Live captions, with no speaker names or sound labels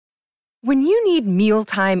When you need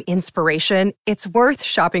mealtime inspiration, it's worth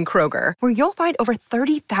shopping Kroger, where you'll find over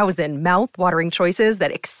 30,000 mouth-watering choices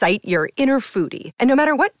that excite your inner foodie. And no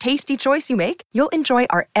matter what tasty choice you make, you'll enjoy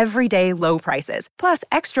our everyday low prices, plus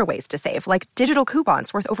extra ways to save, like digital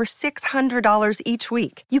coupons worth over $600 each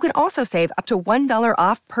week. You can also save up to $1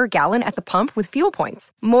 off per gallon at the pump with fuel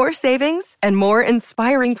points. More savings and more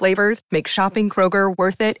inspiring flavors make shopping Kroger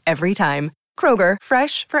worth it every time. Kroger,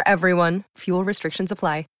 fresh for everyone. Fuel restrictions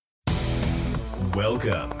apply.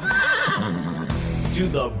 Welcome to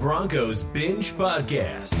the Broncos Binge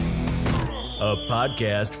Podcast, a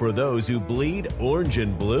podcast for those who bleed orange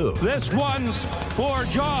and blue. This one's for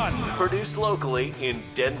John. Produced locally in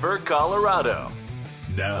Denver, Colorado.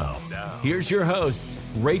 Now, here's your hosts,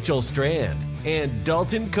 Rachel Strand and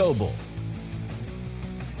Dalton Coble.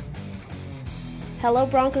 Hello,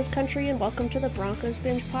 Broncos country, and welcome to the Broncos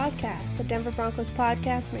Binge Podcast, the Denver Broncos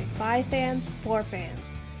podcast made by fans for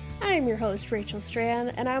fans. I am your host, Rachel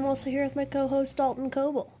Strand, and I'm also here with my co-host, Dalton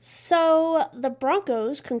Coble. So, the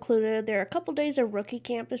Broncos concluded their couple days of rookie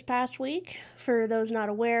camp this past week. For those not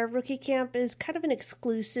aware, rookie camp is kind of an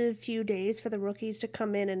exclusive few days for the rookies to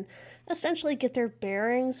come in and essentially get their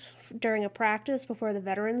bearings during a practice before the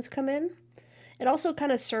veterans come in. It also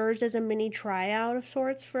kind of serves as a mini tryout of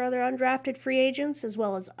sorts for other undrafted free agents, as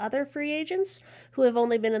well as other free agents who have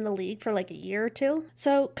only been in the league for like a year or two.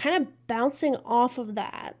 So kind of bouncing off of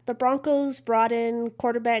that, the Broncos brought in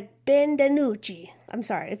quarterback Ben DiNucci. I'm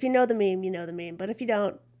sorry, if you know the meme, you know the meme. But if you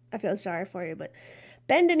don't, I feel sorry for you. But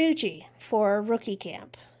Ben DiNucci for rookie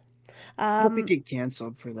camp. Hope you get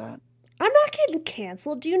canceled for that. I'm not getting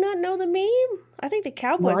canceled. Do you not know the meme? I think the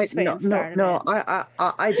Cowboys fans started it.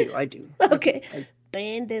 I do. Okay.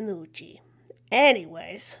 Ben DiNucci.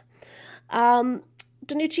 Anyways,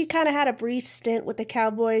 DiNucci kind of had a brief stint with the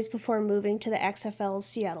Cowboys before moving to the XFL's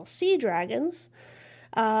Seattle Sea Dragons.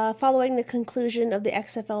 Following the conclusion of the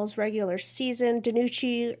XFL's regular season,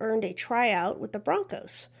 DiNucci earned a tryout with the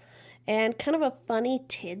Broncos. And kind of a funny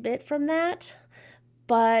tidbit from that,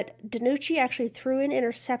 but DiNucci actually threw an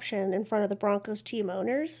interception in front of the Broncos team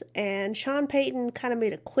owners, and Sean Payton kind of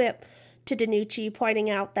made a quip to DiNucci, pointing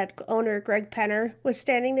out that owner Greg Penner was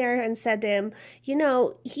standing there and said to him, you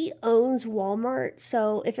know, he owns Walmart,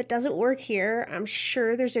 so if it doesn't work here, I'm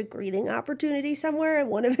sure there's a greeting opportunity somewhere in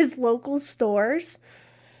one of his local stores.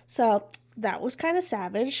 So that was kind of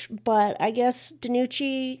savage, but I guess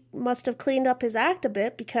DiNucci must have cleaned up his act a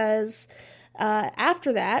bit, because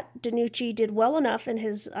after that, DiNucci did well enough in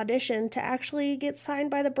his audition to actually get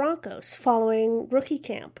signed by the Broncos following rookie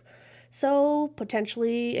camp. So,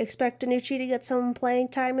 potentially expect DiNucci to get some playing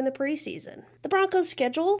time in the preseason. The Broncos'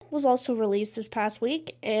 schedule was also released this past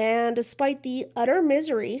week, and despite the utter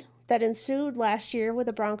misery that ensued last year when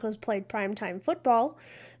the Broncos played primetime football,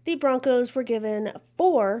 the Broncos were given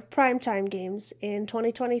 4 primetime games in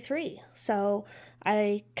 2023. So,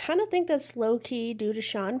 I kind of think that's low-key due to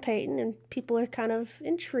Sean Payton, and people are kind of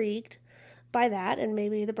intrigued by that, and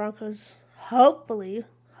maybe the Broncos hopefully,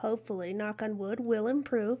 knock on wood, will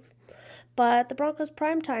improve. But the Broncos'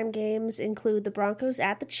 primetime games include the Broncos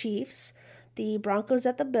at the Chiefs, the Broncos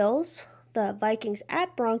at the Bills, the Vikings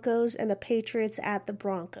at Broncos, and the Patriots at the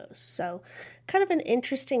Broncos. So, kind of an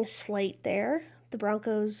interesting slate there. The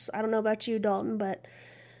Broncos, I don't know about you, Dalton, but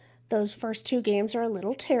those first 2 games are a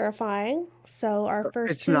little terrifying. So our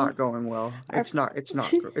first It's not going well. It's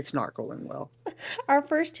not going well. Our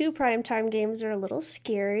first 2 primetime games are a little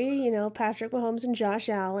scary, you know, Patrick Mahomes and Josh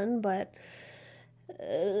Allen, but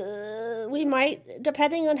we might,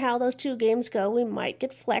 depending on how those 2 games go, we might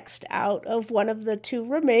get flexed out of one of the 2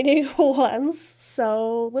 remaining ones.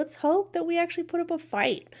 So let's hope that we actually put up a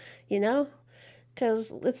fight, you know?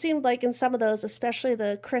 Because it seemed like in some of those, especially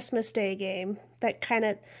the Christmas Day game, that kind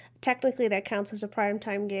of, technically that counts as a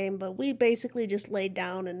primetime game, but we basically just laid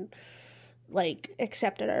down and, like,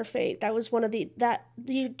 accepted our fate. That was one of the,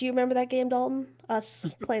 do you remember that game, Dalton?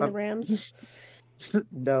 Us playing the Rams?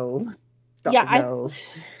 No. Stop, yeah, no.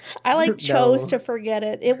 I like chose to forget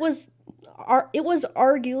it. It was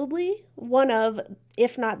arguably one of,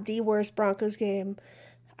 if not the worst Broncos game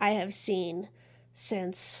I have seen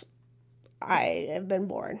since I have been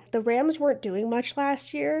born. The Rams weren't doing much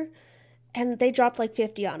last year, and they dropped like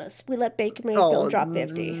 50 on us. We let Baker Mayfield drop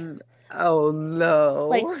 50. Oh, no.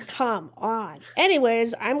 Like, come on.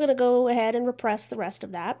 Anyways, I'm going to go ahead and repress the rest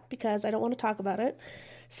of that because I don't want to talk about it.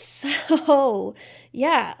 So,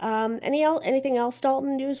 yeah. Anything else,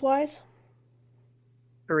 Dalton, news-wise?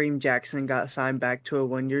 Kareem Jackson got signed back to a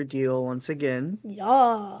 1-year deal once again.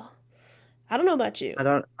 Yeah. I don't know about you. I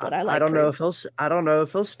don't know if he'll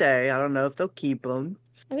stay. I don't know if they'll keep him.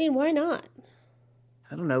 I mean, why not?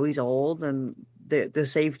 I don't know. He's old, and the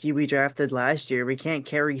safety we drafted last year. We can't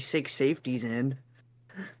carry 6 safeties in.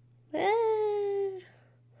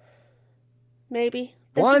 Maybe.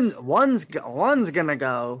 One's gonna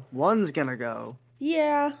go. One's gonna go.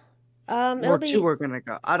 Yeah. Or two are gonna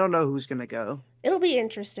go. I don't know who's gonna go. It'll be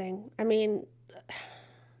interesting. I mean,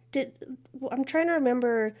 I'm trying to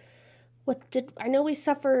remember I know we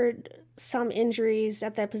suffered some injuries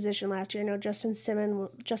at that position last year. I know Justin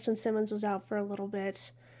Simmons was out for a little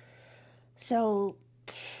bit. So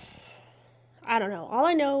I don't know. All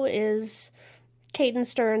I know is Caden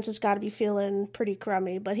Stearns has got to be feeling pretty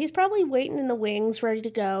crummy, but he's probably waiting in the wings, ready to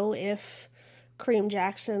go if Kareem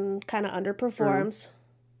Jackson kind of underperforms.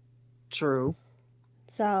 True.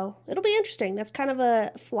 So it'll be interesting. That's kind of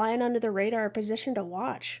a flying under the radar position to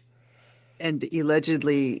watch. And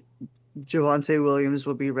allegedly, Javonte Williams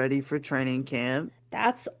will be ready for training camp.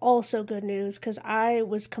 That's also good news because I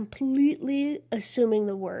was completely assuming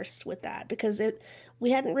the worst with that because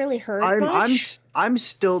we hadn't really heard much. I'm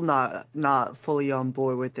still not fully on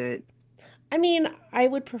board with it. I mean, I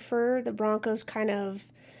would prefer the Broncos kind of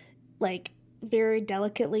like very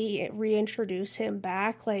delicately reintroduce him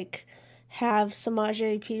back, like have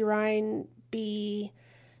Samaje Perine be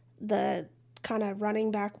the kind of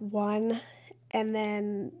running back one, and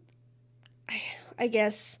then I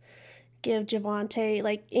guess give Javonte,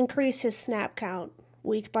 like, increase his snap count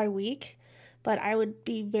week by week, but I would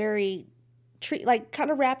be very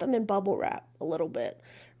kind of wrap him in bubble wrap a little bit.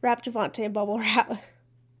 Wrap Javonte in bubble wrap.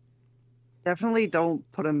 Definitely don't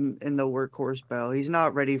put him in the workhorse bell. He's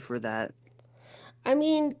not ready for that. I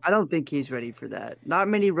mean, I don't think he's ready for that. Not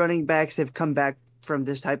many running backs have come back from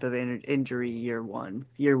this type of injury year one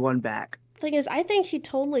back. Thing is, I think he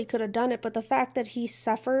totally could have done it, but the fact that he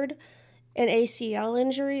suffered an ACL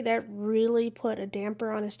injury, that really put a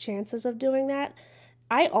damper on his chances of doing that.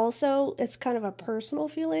 It's kind of a personal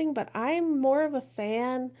feeling, but I'm more of a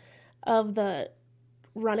fan of the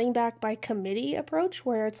running back by committee approach,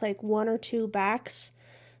 where it's like one or two backs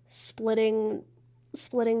splitting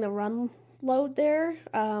the run load there.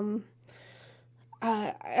 I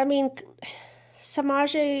mean,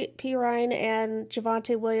 Samaje Perine and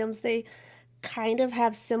Javonte Williams, they kind of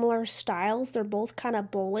have similar styles. They're both kind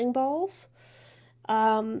of bowling balls.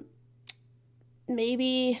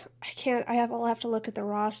 Maybe I'll have to look at the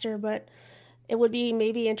roster, but it would be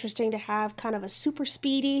maybe interesting to have kind of a super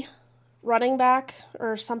speedy running back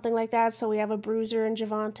or something like that. So we have a bruiser in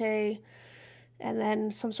Javonte and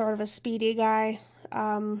then some sort of a speedy guy.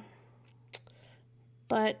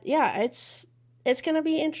 But yeah, it's going to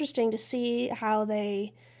be interesting to see how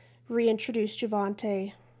they reintroduce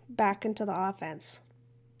Javonte back into the offense.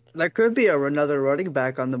 There could be another running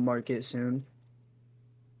back on the market soon.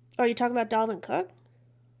 Oh, are you talking about Dalvin Cook?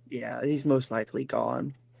 Yeah, he's most likely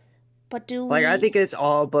gone. But I think it's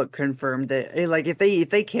all but confirmed that if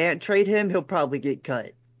they can't trade him, he'll probably get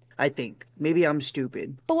cut. I think. Maybe I'm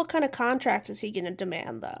stupid. But what kind of contract is he going to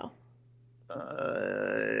demand, though?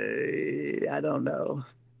 I don't know.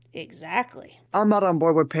 Exactly. I'm not on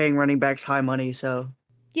board with paying running backs high money, so.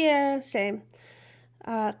 Yeah, same.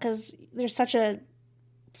 Because there's such a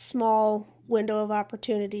small window of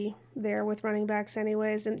opportunity there with running backs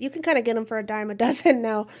anyways, and you can kind of get them for a dime a dozen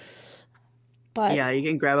now. But yeah, you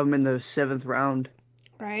can grab them in the 7th round.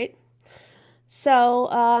 Right. So,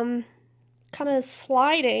 kind of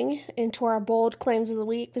sliding into our bold claims of the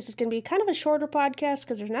week. This is going to be kind of a shorter podcast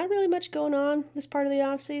because there's not really much going on this part of the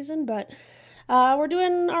off season, but we're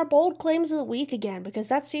doing our bold claims of the week again because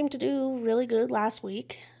that seemed to do really good last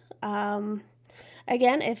week.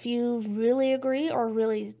 Again, if you really agree or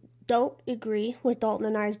really don't agree with Dalton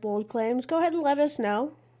and I's bold claims, go ahead and let us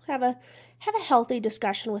know. Have a healthy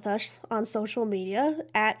discussion with us on social media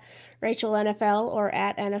at Rachel NFL or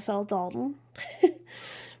at NFL Dalton.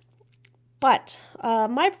 But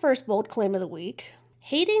my first bold claim of the week: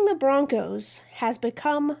 hating the Broncos has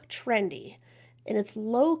become trendy, and it's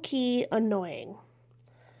low-key annoying.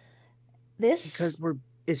 It's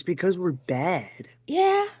because we're bad.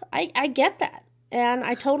 Yeah, I get that, and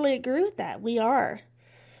I totally agree with that. We are.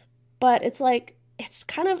 But it's like, it's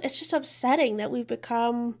just upsetting that we've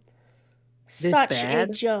become such a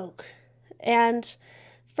joke. And,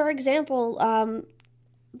 for example,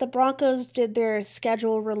 the Broncos did their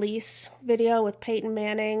schedule release video with Peyton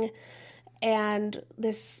Manning and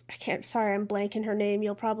I'm blanking her name,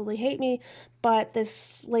 you'll probably hate me, but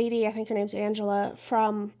this lady, I think her name's Angela,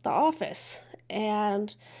 from The Office.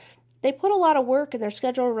 And they put a lot of work in their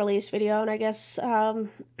schedule release video, and I guess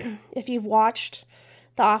if you've watched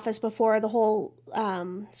The Office before, the whole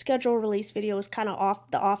schedule release video was kind of off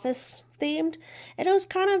The Office themed, and it was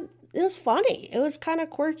funny. It was kind of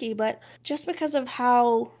quirky, but just because of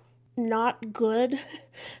how not good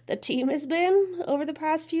the team has been over the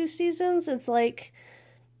past few seasons. It's like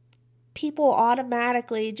people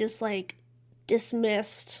automatically just like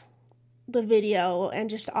dismissed the video and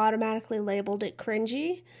just automatically labeled it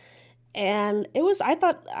cringy. And I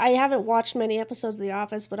thought, I haven't watched many episodes of The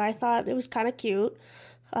Office, but I thought it was kind of cute.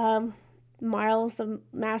 Miles, the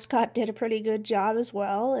mascot, did a pretty good job as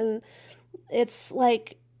well. And it's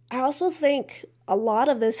like, I also think a lot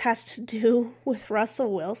of this has to do with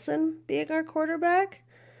Russell Wilson being our quarterback,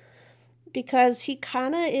 because he's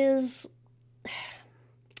kind of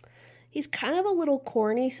a little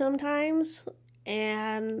corny sometimes.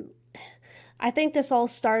 And I think this all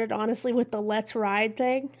started, honestly, with the "Let's Ride"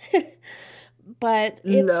 thing. But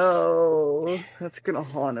it's... No, that's gonna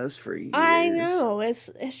haunt us for years. I know. It's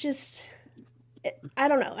just... I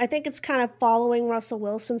don't know. I think it's kind of following Russell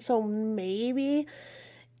Wilson, so maybe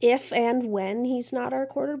if and when he's not our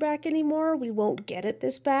quarterback anymore, we won't get it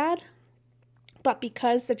this bad. But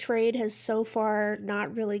because the trade has so far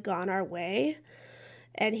not really gone our way,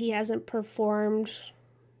 and he hasn't performed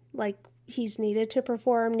like he's needed to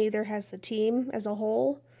perform, neither has the team as a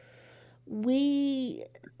whole,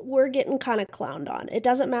 we're getting kind of clowned on. It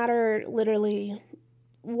doesn't matter literally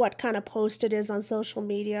what kind of post it is on social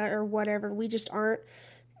media or whatever. We just aren't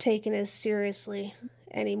taken as seriously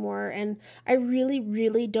anymore. And I really,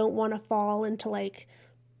 really don't want to fall into like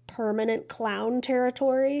permanent clown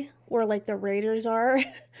territory where like the Raiders are,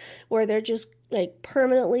 where they're just like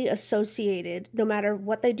permanently associated. No matter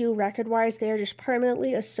what they do record-wise, they're just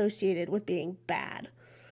permanently associated with being bad.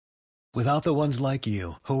 Without the ones like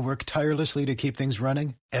you, who work tirelessly to keep things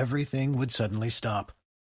running, everything would suddenly stop.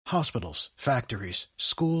 Hospitals, factories,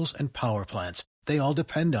 schools, and power plants, they all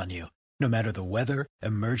depend on you. No matter the weather,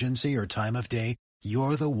 emergency, or time of day,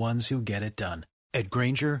 you're the ones who get it done. At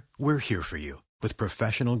Grainger, we're here for you with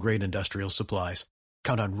professional-grade industrial supplies.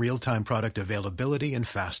 Count on real-time product availability and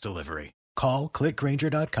fast delivery. Call,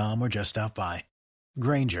 clickgrainger.com, or just stop by.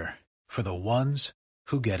 Grainger, for the ones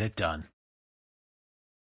who get it done.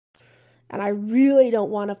 And I really don't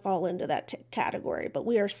want to fall into that category, but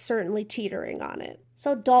we are certainly teetering on it.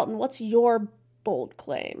 So, Dalton, what's your bold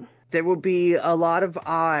claim? There will be a lot of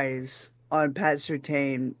eyes on Pat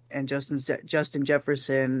Surtain and Justin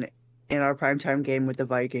Jefferson in our primetime game with the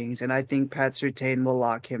Vikings, and I think Pat Surtain will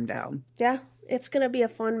lock him down. Yeah, it's going to be a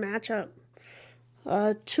fun matchup.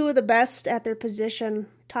 Two of the best at their position,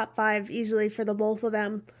 top 5 easily for the both of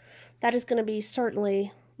them. That is going to be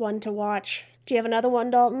certainly one to watch. Do you have another one,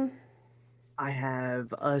 Dalton? I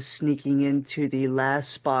have us sneaking into the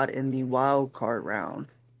last spot in the wild card round.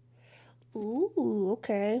 Ooh,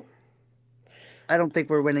 okay. I don't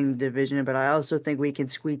think we're winning the division, but I also think we can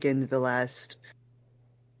squeak into the last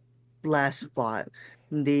spot.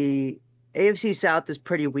 The AFC South is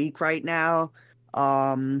pretty weak right now.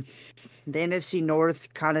 The NFC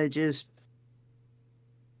North kind of just,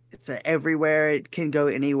 it's everywhere. It can go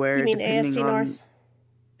anywhere. You mean AFC North?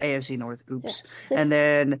 AFC North, oops. Yeah. And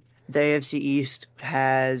then the AFC East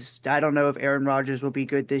has, I don't know if Aaron Rodgers will be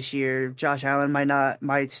good this year. Josh Allen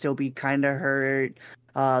might still be kind of hurt.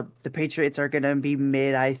 The Patriots are going to be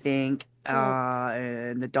mid, I think.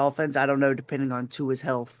 And the Dolphins, I don't know, depending on Tua's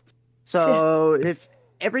health. So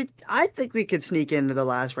I think we could sneak into the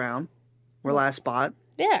last round or last spot.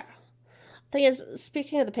 Yeah. Thing is,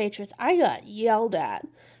 speaking of the Patriots, I got yelled at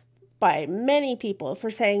by many people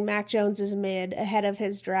for saying Mac Jones is mid ahead of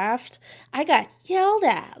his draft. I got yelled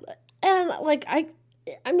at. And, like, I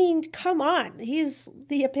mean, come on. He's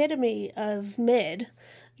the epitome of mid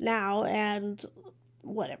now, and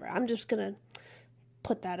whatever. I'm just going to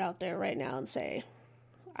put that out there right now and say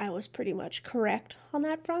I was pretty much correct on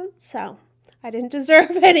that front. So I didn't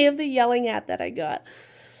deserve any of the yelling at that I got.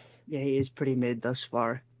 Yeah, he is pretty mid thus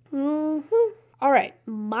far. Mm-hmm. All right.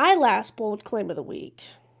 My last bold claim of the week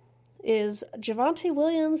is Javonte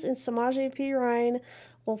Williams and Samaje Perine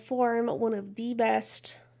will form one of the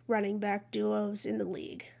best running back duos in the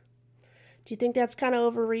league. Do you think that's kind of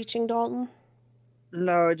overreaching, Dalton?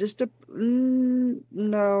 No,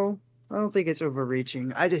 no. I don't think it's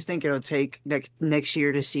overreaching. I just think it'll take next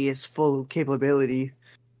year to see its full capability.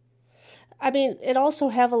 I mean, it also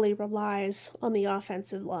heavily relies on the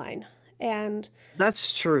offensive line. And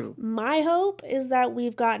that's true. My hope is that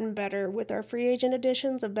we've gotten better with our free agent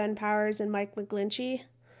additions of Ben Powers and Mike McGlinchey.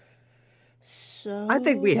 So I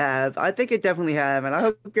think we have. I think it definitely have. And I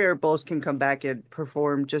hope Garrett Bowles can come back and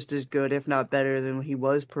perform just as good, if not better, than he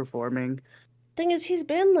was performing. Thing is, he's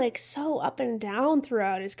been like so up and down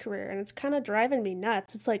throughout his career, and it's kind of driving me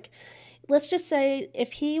nuts. It's like, let's just say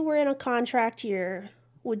if he were in a contract year,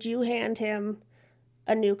 would you hand him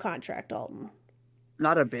a new contract, Alton?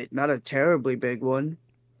 Not a terribly big one.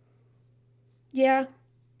 Yeah.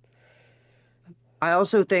 I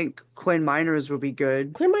also think Quinn Miners will be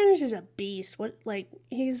good. Quinn Miners is a beast.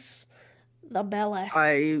 He's the belly.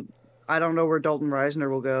 I don't know where Dalton Reisner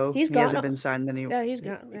will go. He's He gone. hasn't been signed anywhere. Yeah, he's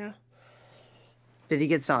gone. Yeah. Did he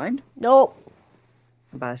get signed? Nope.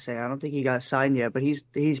 I'm about to say, I don't think he got signed yet, but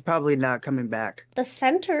he's probably not coming back. The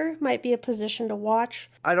center might be a position to watch.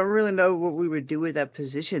 I don't really know what we would do with that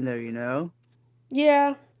position, though, you know?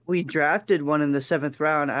 Yeah. We drafted one in the 7th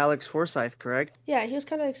round, Alex Forsyth, correct? Yeah, he was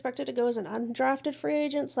kind of expected to go as an undrafted free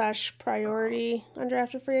agent / priority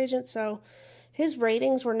undrafted free agent, so his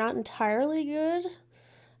ratings were not entirely good.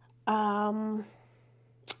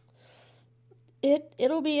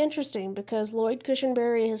 It'll be interesting because Lloyd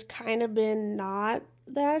Cushenberry has kind of been not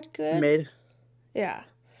that good. Mid. Yeah.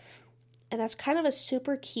 And that's kind of a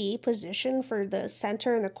super key position for the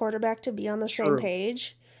center and the quarterback to be on the same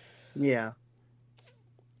page. Yeah.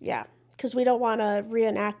 Yeah, because we don't want a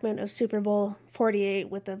reenactment of Super Bowl 48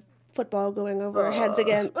 with the football going over our heads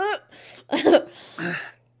again.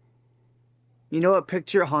 You know what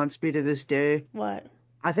picture haunts me to this day? What?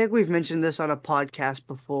 I think we've mentioned this on a podcast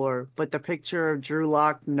before, but the picture of Drew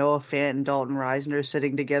Lock, Noah Fant, and Dalton Reisner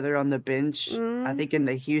sitting together on the bench, I think in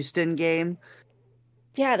the Houston game.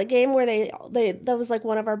 Yeah, the game where that was like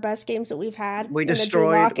one of our best games that we've had. We in the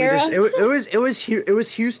destroyed. Drew Lock era. It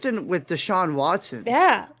was Houston with Deshaun Watson.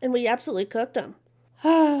 Yeah, and we absolutely cooked them.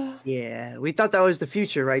 Yeah, we thought that was the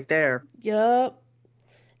future right there. Yup.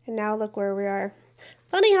 And now look where we are.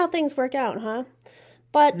 Funny how things work out, huh?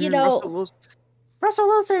 But, you know... Russell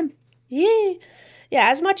Wilson! Yeah.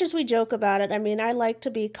 Yeah, as much as we joke about it, I mean, I like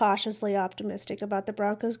to be cautiously optimistic about the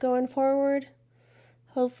Broncos going forward.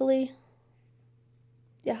 Hopefully.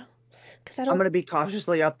 Yeah. I'm going to be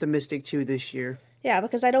cautiously optimistic, too, this year. Yeah,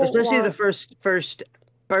 because I don't Especially the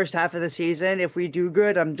first half of the season. If we do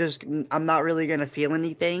good, I'm not really going to feel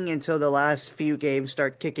anything until the last few games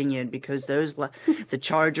start kicking in, because the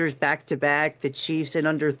Chargers back-to-back, the Chiefs in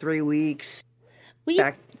under 3 weeks.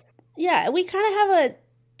 Yeah, we kind of have a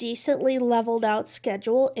decently leveled out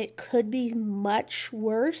schedule. It could be much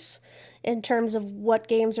worse in terms of what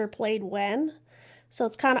games are played when. So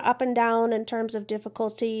it's kind of up and down in terms of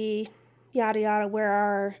difficulty, yada yada, where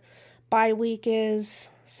our bye week is.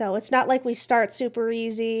 So it's not like we start super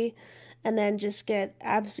easy and then just get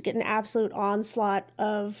an absolute onslaught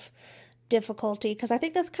of difficulty. Because I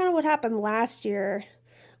think that's kind of what happened last year.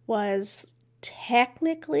 Was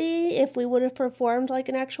technically, if we would have performed like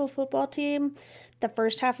an actual football team, the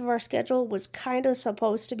first half of our schedule was kind of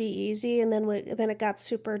supposed to be easy, and then it got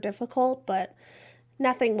super difficult, but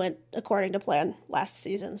nothing went according to plan last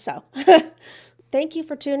season. So thank you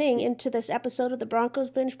for tuning into this episode of the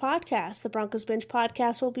Broncos Binge podcast. The Broncos Binge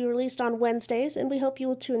podcast will be released on Wednesdays, and we hope you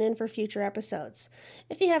will tune in for future episodes.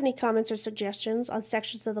 If you have any comments or suggestions on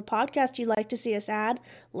sections of the podcast you'd like to see us add,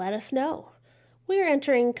 let us know. We're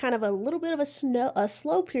entering kind of a little bit of a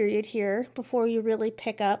slow period here before you really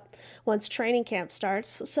pick up once training camp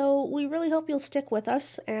starts. So we really hope you'll stick with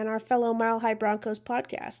us and our fellow Mile High Broncos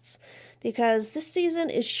podcasts, because this season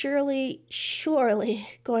is surely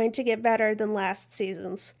going to get better than last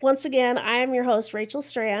season's. Once again, I am your host, Rachel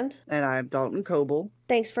Strand. And I'm Dalton Coble.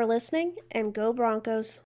 Thanks for listening, and go Broncos.